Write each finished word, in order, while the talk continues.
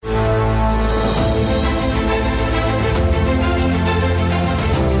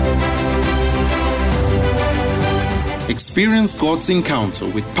Experience God's encounter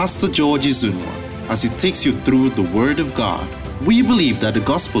with Pastor George Izunwa as he takes you through the Word of God. We believe that the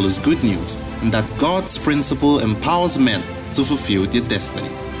gospel is good news and that God's principle empowers men to fulfill their destiny.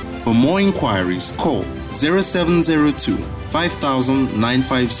 For more inquiries, call 0702 5000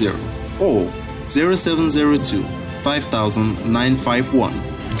 950 or 0702 5000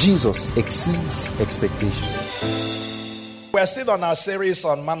 951. Jesus exceeds expectation. We're still on our series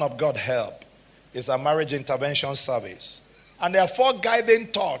on Man of God Help. It's a marriage intervention service. And there are 4 guiding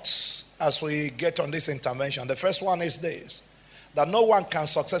thoughts as we get on this intervention. The first one is this, that no one can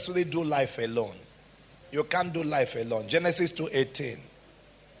successfully do life alone. You can't do life alone. Genesis 2:18.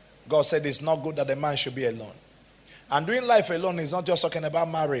 God said it's not good that a man should be alone. And doing life alone is not just talking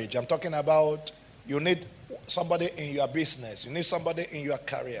about marriage. I'm talking about you need somebody in your business. You need somebody in your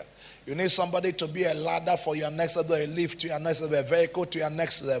career. You need somebody to be a ladder for your next level, a lift to your next level, a vehicle to your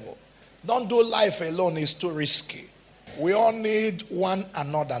next level. Don't do life alone. It's too risky. We all need one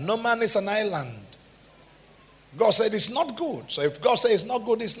another. No man is an island. God said it's not good. So if God says it's not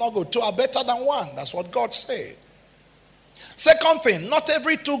good, it's not good. 2 are better than 1. That's what God said. Second thing, not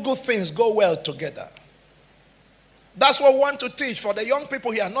every 2 good things go well together. That's what we want to teach for the young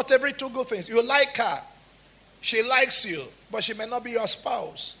people here. Not every 2 good things. You like her. She likes you. But she may not be your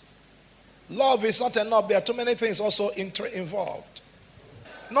spouse. Love is not enough. There are too many things also involved.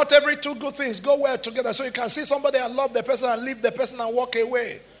 Not every 2 good things go well together. So you can see somebody and love the person and leave the person and walk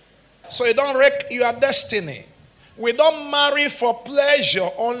away. So you don't wreck your destiny. We don't marry for pleasure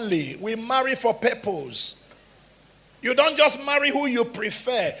only. We marry for purpose. You don't just marry who you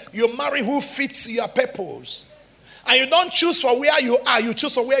prefer. You marry who fits your purpose. And you don't choose for where you are. You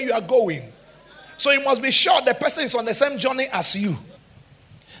choose for where you are going. So you must be sure the person is on the same journey as you.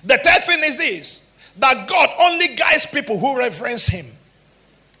 The third thing is this, that God only guides people who reverence him.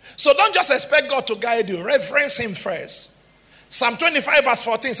 So don't just expect God to guide you. Reverence him first. Psalm 25 verse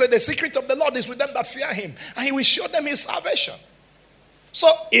 14 said, the secret of the Lord is with them that fear him, and he will show them his salvation. So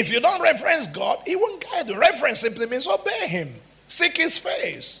if you don't reverence God, he won't guide you. Reverence simply means obey him. Seek his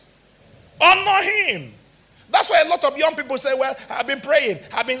face. Honor him. That's why a lot of young people say, well, I've been praying.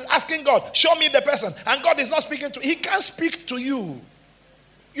 I've been asking God, show me the person. And God is not speaking to you. He can't speak to you.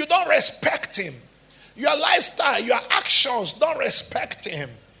 You don't respect him. Your lifestyle, your actions don't respect him.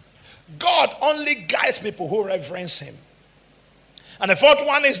 God only guides people who reverence him. And the fourth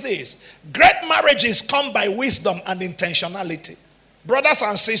one is this. Great marriages come by wisdom and intentionality. Brothers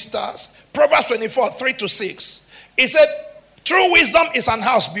and sisters, Proverbs 24, 3-6. It said, true wisdom is an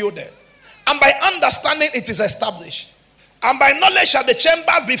house builded, and by understanding it is established. And by knowledge shall the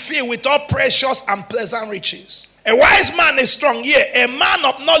chambers be filled with all precious and pleasant riches. A wise man is strong, yea, a man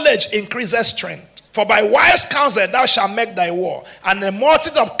of knowledge increases strength. For by wise counsel thou shalt make thy war, and a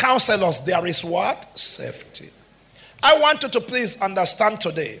multitude of counselors there is what? Safety. I want you to please understand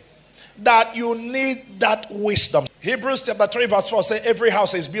today that you need that wisdom. Hebrews chapter 3 verse 4 says every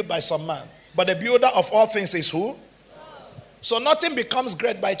house is built by some man, but the builder of all things is who? So nothing becomes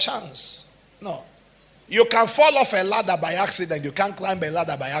great by chance. No. You can fall off a ladder by accident. You can't climb a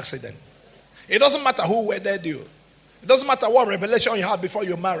ladder by accident. It doesn't matter who wedded you. It doesn't matter what revelation you had before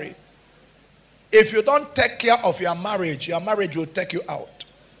you marry. If you don't take care of your marriage will take you out.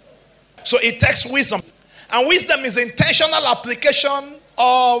 So it takes wisdom. And wisdom is intentional application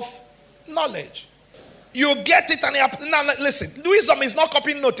of knowledge. You get it and now listen, wisdom is not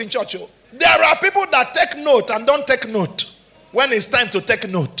copying note in church. There are people that take note and don't take note when it's time to take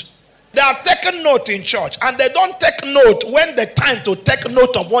note. They are taking note in church and they don't take note when the time to take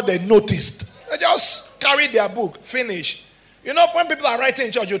note of what they noticed. They just carry their book, finish. You know, when people are writing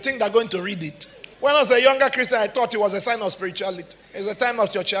in church, you think they're going to read it. When I was a younger Christian, I thought it was a sign of spirituality. It's a time of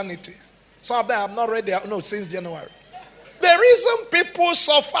churchianity. Some of them have not read their notes since January. The reason people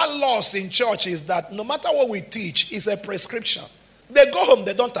suffer loss in church is that no matter what we teach, it's a prescription. They go home,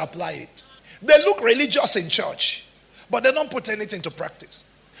 they don't apply it. They look religious in church, but they don't put anything to practice.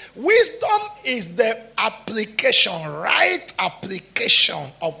 Wisdom is the application, right application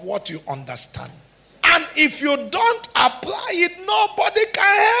of what you understand. And if you don't apply it, nobody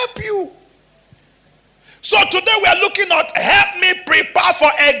can help you. So today we are looking at help me prepare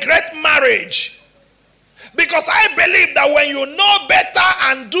for a great marriage. Because I believe that when you know better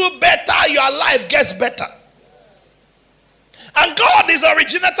and do better, your life gets better. And God is the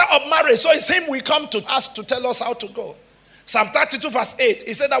originator of marriage. So it's him we come to ask to tell us how to go. Psalm 32 verse 8,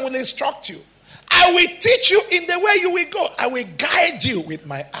 he said, I will instruct you. I will teach you in the way you will go. I will guide you with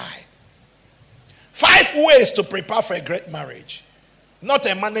my eye. 5 ways to prepare for a great marriage. Not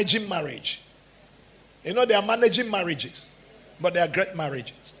a managing marriage. You know, they are managing marriages, but they are great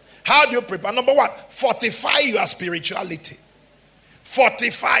marriages. How do you prepare? Number one, fortify your spirituality.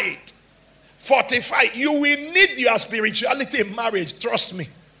 Fortify it. Fortify. You will need your spirituality in marriage. Trust me.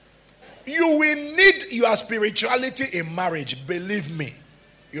 You will need your spirituality in marriage. Believe me.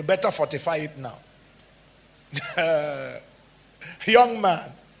 You better fortify it now. Young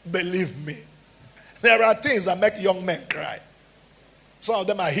man, believe me. There are things that make young men cry. Some of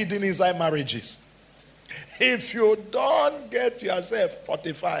them are hidden inside marriages. If you don't get yourself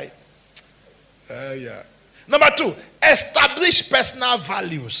fortified. Yeah. Number two, establish personal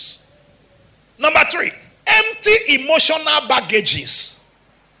values. Number three, empty emotional baggages.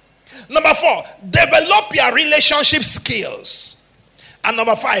 Number four, develop your relationship skills. And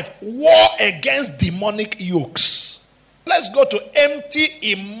number five, war against demonic yokes. Let's go to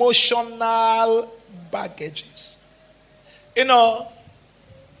empty emotional baggages. You know,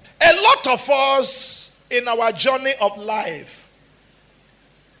 a lot of us in our journey of life,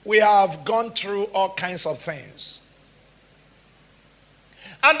 we have gone through all kinds of things.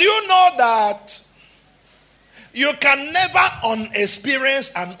 And do you know that you can never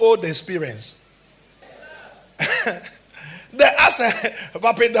unexperience an old experience? They ask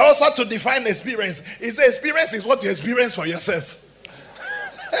Papa also to define experience. He said experience is what you experience for yourself.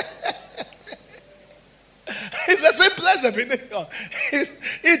 It's the simplest definition.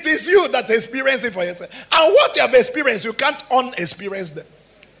 It is you that experience it for yourself. And what you have experienced, you can't unexperience them.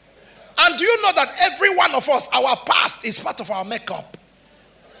 And do you know that every one of us, our past is part of our makeup?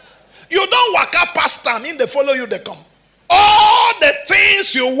 You don't walk up past them, in they follow you, they come. All the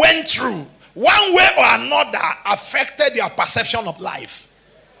things you went through, one way or another, affected your perception of life.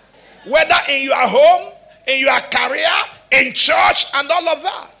 Whether in your home, in your career, in church, and all of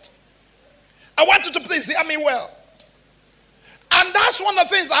that. I want you to please hear me well. And that's one of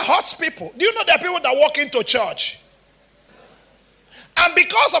the things that hurts people. Do you know there are people that walk into church, and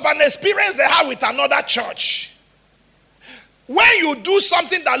because of an experience they have with another church, when you do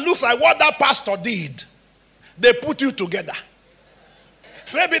something that looks like what that pastor did, they put you together.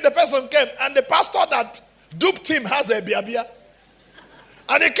 Maybe the person came and the pastor that duped him has a biabia.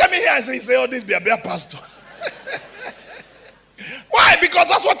 And he came in here and said, oh, this biabia pastor. Why? Because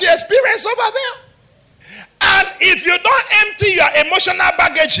that's what you experience over there. And if you don't empty your emotional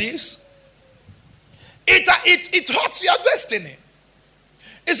baggages, it hurts your destiny.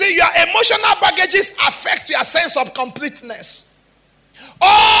 You see, your emotional baggages affect your sense of completeness.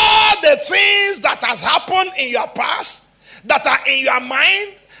 All the things that has happened in your past, that are in your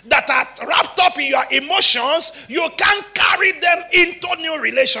mind, that are wrapped up in your emotions, you can't carry them into new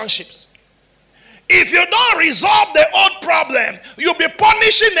relationships. If you don't resolve the old problem, you'll be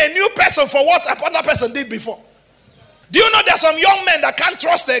punishing a new person for what another person did before. Do you know there are some young men that can't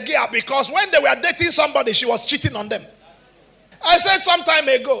trust a girl because when they were dating somebody, she was cheating on them? I said some time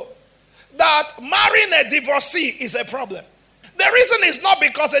ago that marrying a divorcee is a problem. The reason is not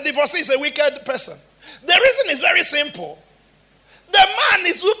because a divorcee is a wicked person. The reason is very simple. The man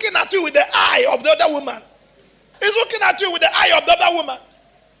is looking at you with the eye of the other woman. He's looking at you with the eye of the other woman.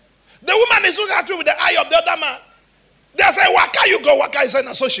 The woman is looking at you with the eye of the other man. They say, waka, you go waka. He said,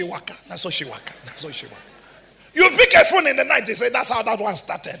 na so she waka, na so she waka, na so she waka. You pick a phone in the night, they say, that's how that one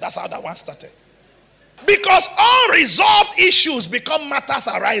started. That's how that one started. Because unresolved issues become matters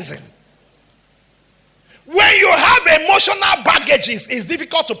arising. When you have emotional baggages, it's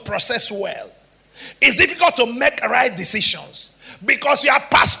difficult to process well. It's difficult to make right decisions because your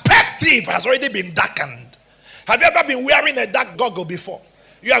perspective has already been darkened. Have you ever been wearing a dark goggle before?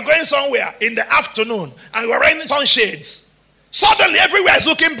 You are going somewhere in the afternoon and you are wearing sunshades. Suddenly everywhere is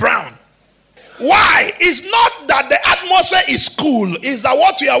looking brown. Why? It's not that the atmosphere is cool. It's that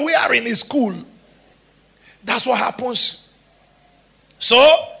what you are wearing is cool. That's what happens. So,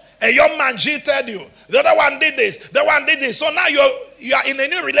 a young man cheated you. The other one did this. The one did this. So now you are in a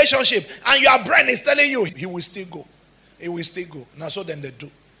new relationship and your brain is telling you, he will still go. He will still go. Now so then they do.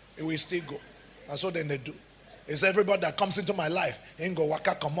 He will still go. Now so then they do. It's everybody that comes into my life. He ain't go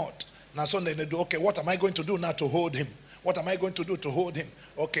waka come out. Now so then they do. Okay, what am I going to do now to hold him? What am I going to do to hold him?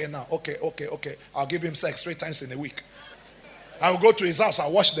 Okay now. Okay. I'll give him sex 3 times in a week. I'll go to his house.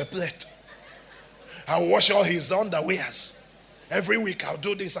 I'll wash the plate. I'll wash all his underwears. Every week I'll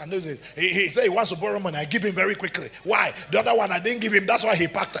do this and do this. He said he wants to borrow money. I give him very quickly. Why? The other one I didn't give him. That's why he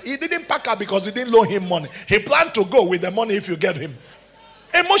packed her. He didn't pack her because he didn't loan him money. He planned to go with the money if you gave him.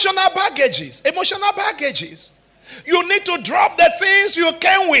 Emotional baggages. Emotional baggages. You need to drop the things you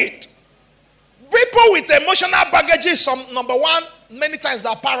came with. People with emotional baggages, number one, many times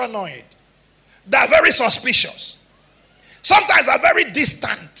they're paranoid. They're very suspicious. Sometimes they're very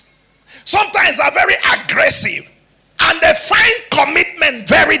distant. Sometimes they're very aggressive. And they find commitment treatment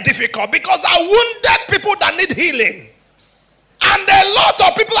very difficult because there are wounded people that need healing. And a lot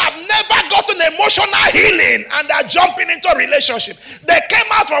of people have never gotten emotional healing and they're jumping into a relationship. They came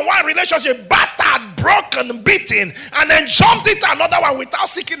out from one relationship battered, broken, beaten, and then jumped into another one without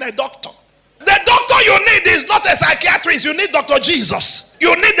seeking a doctor. The doctor you need is not a psychiatrist. You need Dr. Jesus.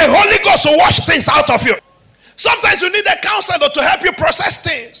 You need the Holy Ghost to wash things out of you. Sometimes you need a counselor to help you process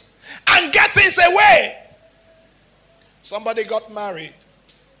things and get things away. Somebody got married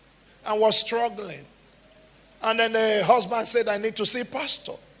and was struggling. And then the husband said, I need to see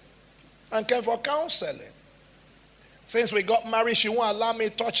pastor. And came for counseling. Since we got married, she won't allow me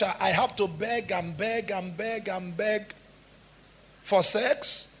to touch her. I have to beg and beg and beg and beg for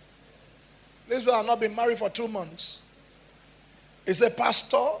sex. This girl has not been married for 2 months. He said,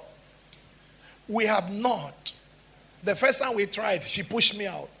 Pastor, we have not. The first time we tried, she pushed me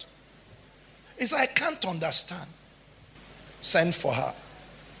out. He said, I can't understand. Sent for her.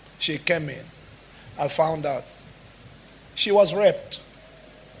 She came in. I found out. She was raped.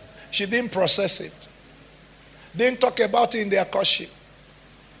 She didn't process it. Didn't talk about it in their courtship.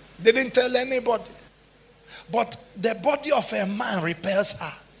 Didn't tell anybody. But the body of a man repels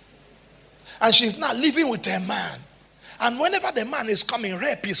her. And she's now living with a man. And whenever the man is coming,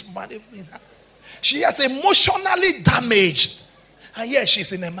 rape is manipulating her. She has emotionally damaged. And yes,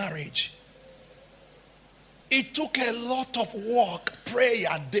 she's in a marriage. It took a lot of work, prayer,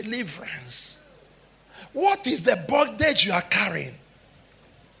 deliverance. What is the baggage you are carrying?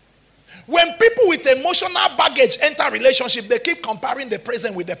 When people with emotional baggage enter a relationship, they keep comparing the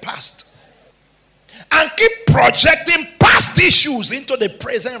present with the past. And keep projecting past issues into the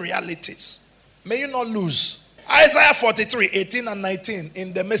present realities. May you not lose. Isaiah 43, 18 and 19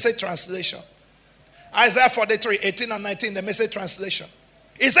 in the Message translation. Isaiah 43, 18 and 19 in the Message translation.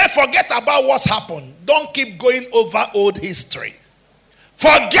 He said, forget about what's happened. Don't keep going over old history.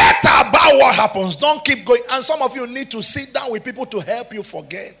 Forget about what happens. Don't keep going. And some of you need to sit down with people to help you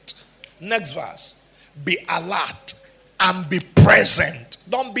forget. Next verse. Be alert and be present.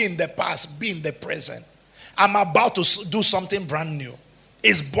 Don't be in the past. Be in the present. I'm about to do something brand new.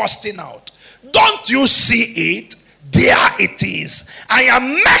 It's busting out. Don't you see it? There it is. I am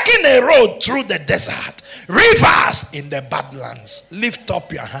making a road through the desert. Rivers in the badlands. Lift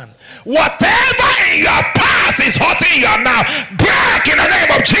up your hand. Whatever in your past is hurting you now, break in the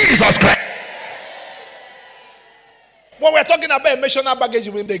name of Jesus Christ. When we're talking about emotional baggage,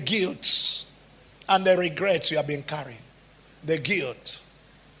 with the guilt and the regrets you have been carrying. The guilt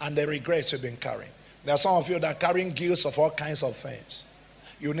and the regrets you've been carrying. There are some of you that are carrying guilt of all kinds of things.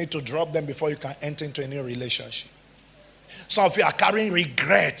 You need to drop them before you can enter into a new relationship. Some of you are carrying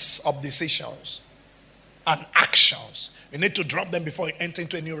regrets of decisions and actions. You need to drop them before you enter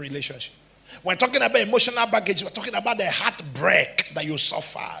into a new relationship. When talking about emotional baggage, we're talking about the heartbreak that you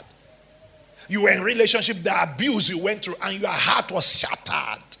suffered. You were in a relationship, the abuse you went through, and your heart was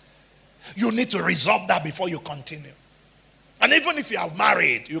shattered. You need to resolve that before you continue. And even if you are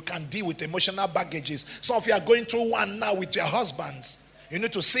married, you can deal with emotional baggages. Some of you are going through one now with your husbands. You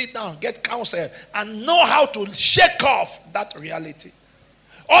need to sit down, get counsel, and know how to shake off that reality.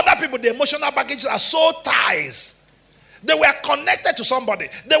 Other people, the emotional baggages are so ties. They were connected to somebody.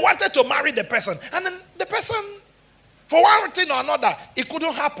 They wanted to marry the person. And then the person, for one thing or another, it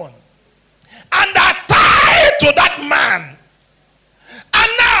couldn't happen. And they're tied to that man. And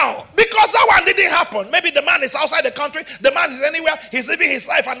now, because that one didn't happen, maybe the man is outside the country, the man is anywhere, he's living his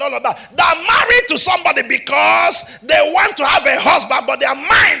life and all of that. They're married to somebody because they want to have a husband, but their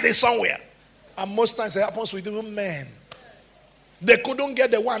mind is somewhere. And most times it happens with even men. They couldn't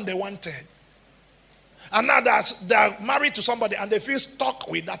get the one they wanted. And now they're married to somebody and they feel stuck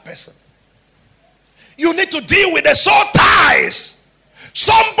with that person. You need to deal with the soul ties.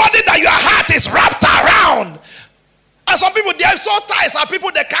 Somebody that your heart is wrapped around. And some people, their soul ties are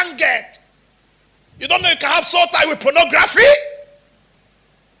people they can't get. You don't know you can have soul tie with pornography?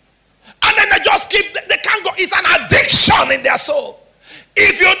 And then they just keep, they can't go. It's an addiction in their soul.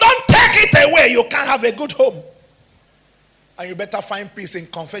 If you don't take it away, you can't have a good home. And you better find peace in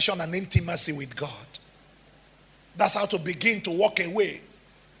confession and intimacy with God. That's how to begin to walk away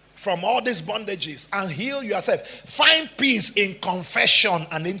from all these bondages and heal yourself. Find peace in confession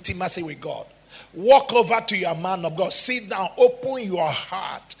and intimacy with God. Walk over to your man of God. Sit down. Open your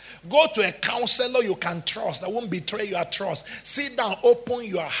heart. Go to a counselor you can trust that won't betray your trust. Sit down. Open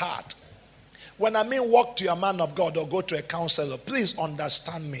your heart. When I mean walk to your man of God or go to a counselor, please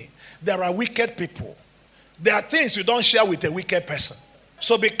understand me. There are wicked people. There are things you don't share with a wicked person.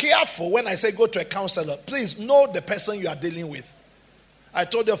 So be careful when I say go to a counselor. Please know the person you are dealing with. I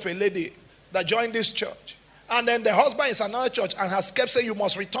told you of a lady that joined this church. And then the husband is another church and has kept saying, you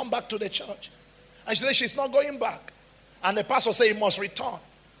must return back to the church. And she said she's not going back. And the pastor said, you must return.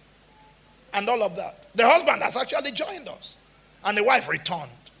 And all of that. The husband has actually joined us. And the wife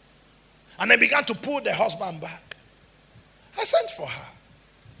returned. And they began to pull the husband back. I sent for her.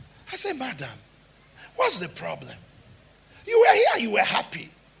 I said, madam, what's the problem? You were here, you were happy.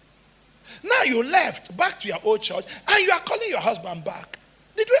 Now you left back to your old church and you are calling your husband back.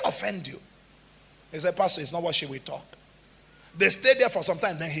 Did we offend you? He said, pastor, it's not what she will talk. They stayed there for some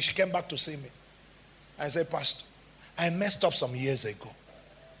time, then she came back to see me. I said, pastor, I messed up some years ago.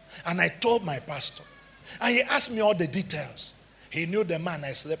 And I told my pastor. And he asked me all the details. He knew the man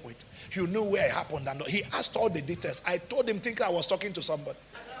I slept with. He knew where it happened. And he asked all the details. I told him, thinking I was talking to somebody.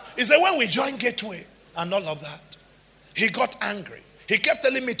 He said, when we joined Gateway and all of that, he got angry. He kept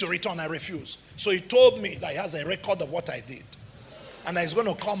telling me to return. I refused. So he told me that he has a record of what I did. And he's going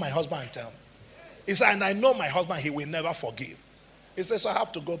to call my husband and tell me. He said, and I know my husband, he will never forgive. He says, so I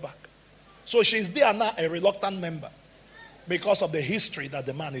have to go back. So she's there now, a reluctant member, because of the history that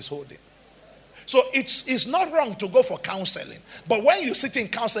the man is holding. So it's not wrong to go for counseling. But when you sit in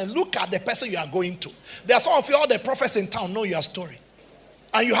counseling, look at the person you are going to. There are some of you, all the prophets in town know your story.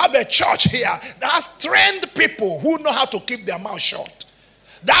 And you have a church here that has trained people who know how to keep their mouth shut.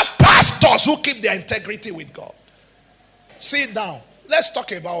 There are pastors who keep their integrity with God. Sit down. Let's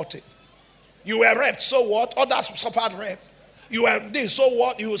talk about it. You were raped, so what? Others suffered rape. You were this, so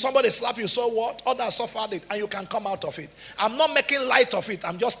what? Somebody slapped you, so what? Others suffered it, and you can come out of it. I'm not making light of it.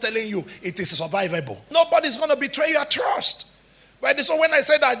 I'm just telling you it is survivable. Nobody's going to betray your trust. But so when I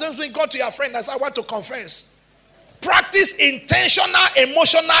said I don't think go to your friend, I said I want to confess. Practice intentional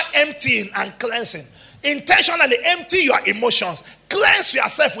emotional emptying and cleansing. Intentionally empty your emotions. Cleanse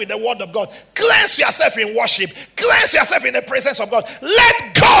yourself with the word of God. Cleanse yourself in worship. Cleanse yourself in the presence of God.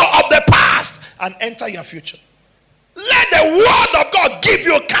 Let go of the past and enter your future. Let the word of God give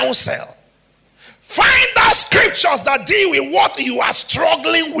you counsel. Find out scriptures that deal with what you are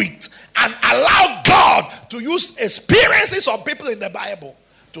struggling with and allow God to use experiences of people in the Bible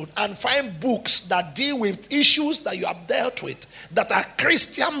and find books that deal with issues that you have dealt with, that are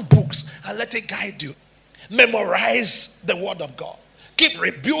Christian books, and let it guide you. Memorize the word of God. Keep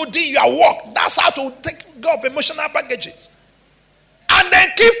rebuilding your work. That's how to take go of emotional baggages. And then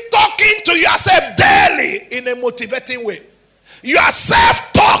keep talking to yourself daily in a motivating way. Your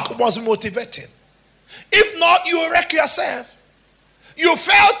self-talk must be motivating. If not, you will wreck yourself. You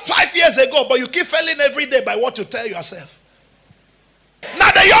failed 5 years ago, but you keep failing every day by what you tell yourself.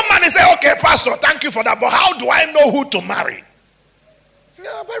 Now the young man is saying, okay, pastor, thank you for that, but how do I know who to marry?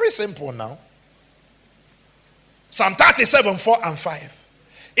 Yeah, very simple now. Psalm 37, 4 and 5.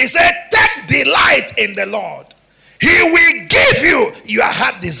 He said, take delight in the Lord. He will give you your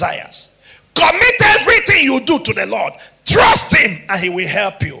heart desires. Commit everything you do to the Lord. Trust him and he will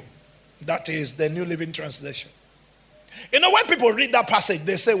help you. That is the New Living Translation. You know, when people read that passage,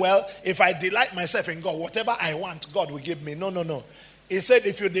 they say, well, if I delight myself in God, whatever I want, God will give me. No. He said,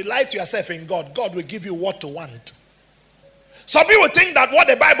 if you delight yourself in God, God will give you what to want. Some people think that what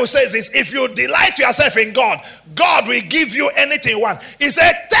the Bible says is, if you delight yourself in God, God will give you anything you want. He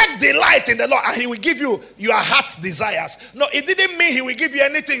said, take delight in the Lord and he will give you your heart's desires. No, it didn't mean he will give you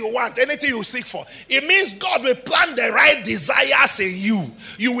anything you want, anything you seek for. It means God will plant the right desires in you.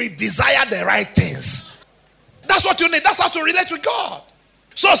 You will desire the right things. That's what you need. That's how to relate with God.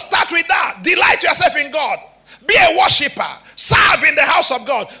 So start with that. Delight yourself in God. Be a worshiper. Serve in the house of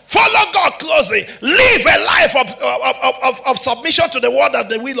God. Follow God closely. Live a life of submission to the word and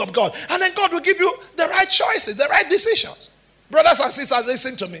the will of God. And then God will give you the right choices, the right decisions. Brothers and sisters,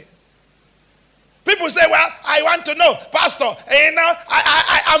 listen to me. People say, well, I want to know, pastor,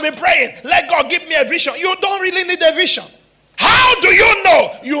 I've been praying. Let God give me a vision. You don't really need a vision. How do you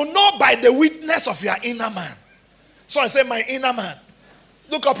know? You know by the witness of your inner man. So I say, my inner man.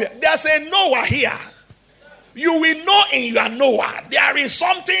 Look up here. There's a Noah here. You will know in your Noah. There is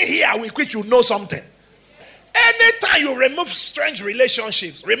something here with which you know something. Anytime you remove strange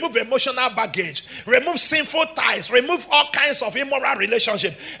relationships, remove emotional baggage, remove sinful ties, remove all kinds of immoral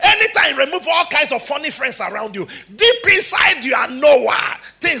relationships, anytime you remove all kinds of funny friends around you, deep inside your Noah,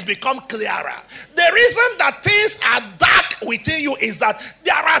 things become clearer. The reason that things are dark within you is that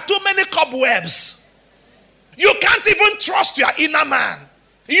there are too many cobwebs. You can't even trust your inner man.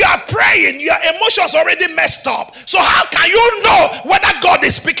 You are praying, your emotions already messed up. So how can you know whether God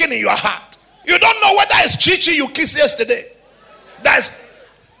is speaking in your heart? You don't know whether it's Chichi you kissed yesterday that's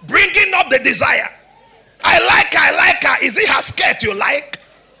bringing up the desire. I like her. Is it her skirt you like?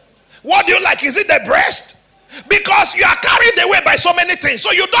 What do you like? Is it the breast? Because you are carried away by so many things.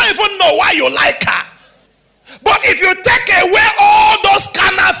 So you don't even know why you like her. But if you take away all those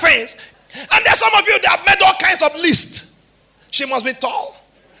carnal things, and there's some of you that have made all kinds of lists. She must be tall,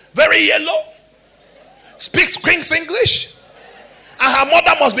 very yellow, speaks Queen's English, and her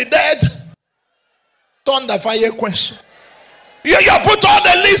mother must be dead. Turn the fire question. You put all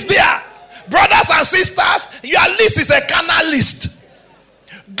the list there. Brothers and sisters, your list is a carnal list.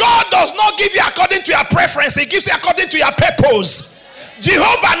 God does not give you according to your preference. He gives you according to your purpose.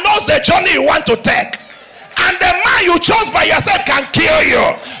 Jehovah knows the journey you want to take. And the man you chose by yourself can kill you.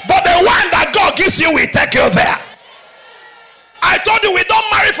 But the one that God gives you will take you there. I told you we don't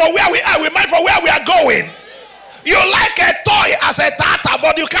marry for where we are. We marry for where we are going. You like a toy as a tata,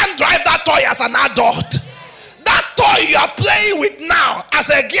 but you can't drive that toy as an adult. That toy you are playing with now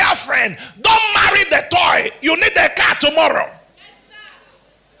as a girlfriend, don't marry the toy. You need the car tomorrow.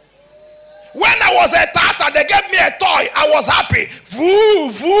 When I was a tata, they gave me a toy. I was happy. Voo,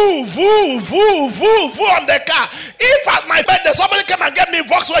 voo, voo, voo, voo, voo on the car. If at my birthday somebody came and gave me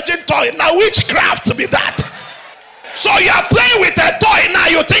Volkswagen toy, now witchcraft to be that. So you are playing with a toy now.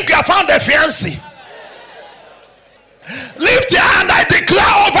 You think you have found a fiancé. Lift your hand. I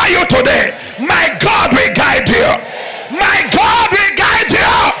declare over you today, my God will guide you. My God will guide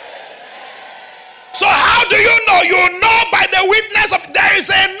you. So how do you know? You know by the witness of, there is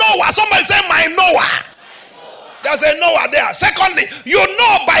a Noah. Somebody say my Noah. There's a Noah there. Secondly, you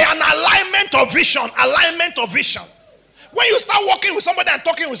know by an alignment of vision. Alignment of vision. When you start working with somebody and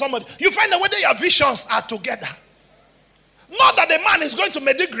talking with somebody, you find out whether your visions are together. Not that the man is going to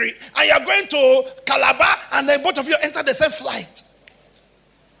Medigri and you are going to Calabar and then both of you enter the same flight.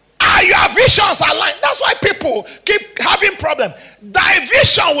 Are your visions aligned? That's why people keep having problems.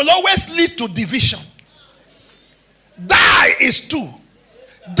 Division will always lead to division. Die is two.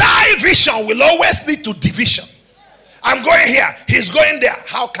 Division will always lead to division. I'm going here, he's going there.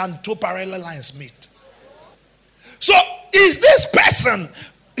 How can two parallel lines meet? So is this person,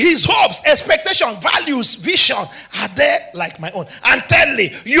 his hopes, expectation, values, vision, are they like my own? And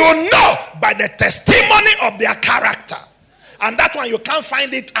thirdly, you know by the testimony of their character. And that one you can't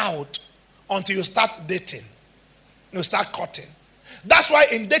find it out until you start dating. You start courting. That's why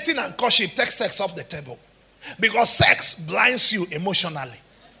in dating and courtship, take sex off the table. Because sex blinds you emotionally.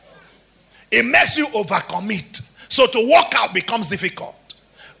 It makes you overcommit. So to walk out becomes difficult.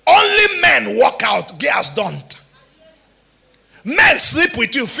 Only men walk out, girls don't. Men sleep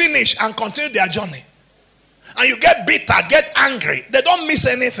with you, finish, and continue their journey. And you get bitter, get angry. They don't miss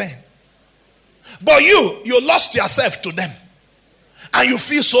anything. But you lost yourself to them. And you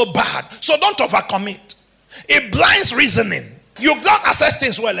feel so bad. So don't overcommit. It blinds reasoning. You don't assess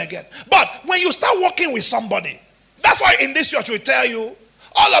things well again. But when you start working with somebody, that's why in this church we tell you,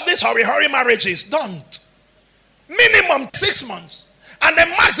 all of these hurry marriages, don't. Minimum 6 months. And then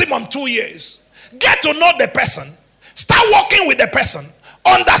maximum 2 years. Get to know the person. Start working with the person.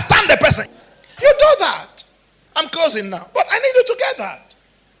 Understand the person. You do that. I'm closing now. But I need you to get that.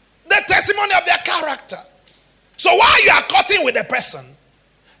 The testimony of their character. So while you are cutting with the person,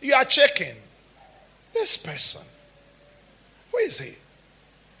 you are checking. This person, who is he?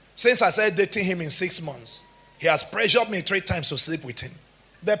 Since I started dating him in 6 months, he has pressured me 3 times to sleep with him.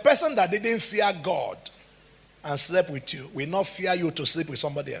 The person that didn't fear God and slept with you will not fear you to sleep with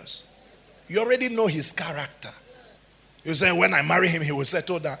somebody else. You already know his character. You say, when I marry him, he will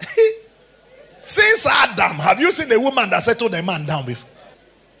settle down. Since Adam, have you seen a woman that settled a man down before?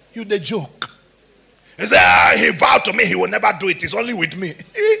 You the joke. He said, he vowed to me he will never do it. It's only with me.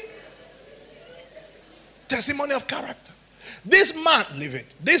 Testimony of character. This man, leave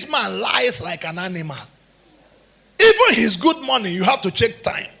it. This man lies like an animal. Even his good morning, you have to check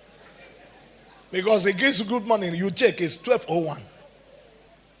time. Because he gives you good morning, you check, it's 12:01.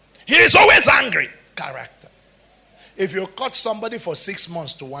 He is always angry. Character. If you caught somebody for 6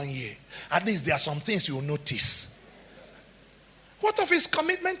 months to 1 year, at least there are some things you will notice. What of his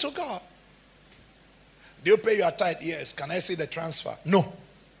commitment to God? Do you pay your tithe? Yes. Can I see the transfer? No.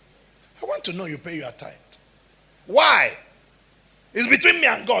 I want to know you pay your tithe. Why? It's between me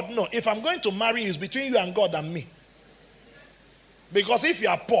and God. No. If I'm going to marry you, it's between you and God and me. Because if you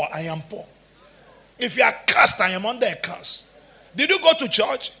are poor, I am poor. If you are cursed, I am under a curse. Did you go to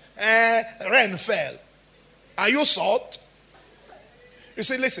church? Rain fell. Are you salt? You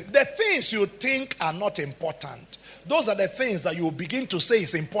see, listen, the things you think are not important, those are the things that you will begin to say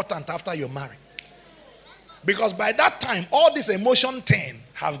is important after you marry. Because by that time, all this emotion thing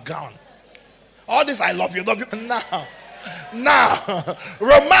have gone. All this I love you. Now,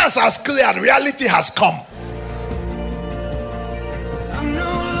 romance has cleared, reality has come. I'm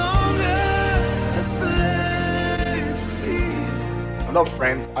no longer a slave to fear Beloved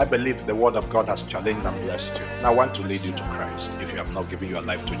friend, I believe the word of God has challenged and blessed you. Now I want to lead you to Christ if you have not given your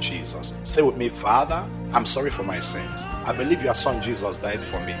life to Jesus. Say with me, Father, I'm sorry for my sins. I believe your son Jesus died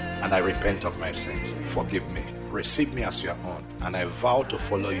for me, and I repent of my sins. Forgive me. Receive me as your own, and I vow to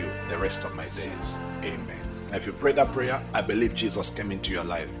follow you the rest of my days. Amen. Now, if you pray that prayer, I believe Jesus came into your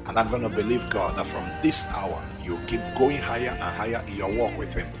life, and I'm going to believe God that from this hour, you keep going higher and higher in your walk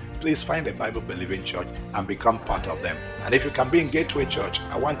with him. Please find a Bible-believing church and become part of them. And if you can be in Gateway Church,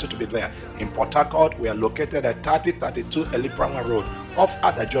 I want you to be there. In Port Harcourt, we are located at 3032 Eliprama Road, off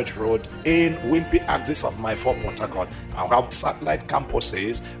Ada George Road, in Wimpy axis of my 4 Port Harcourt. I have satellite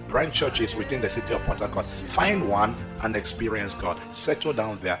campuses, branch churches within the city of Port Harcourt. Find one and experience God. Settle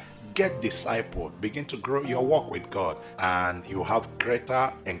down there. Get discipled, begin to grow your walk with God, and you have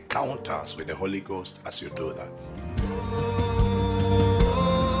greater encounters with the Holy Ghost as you do that.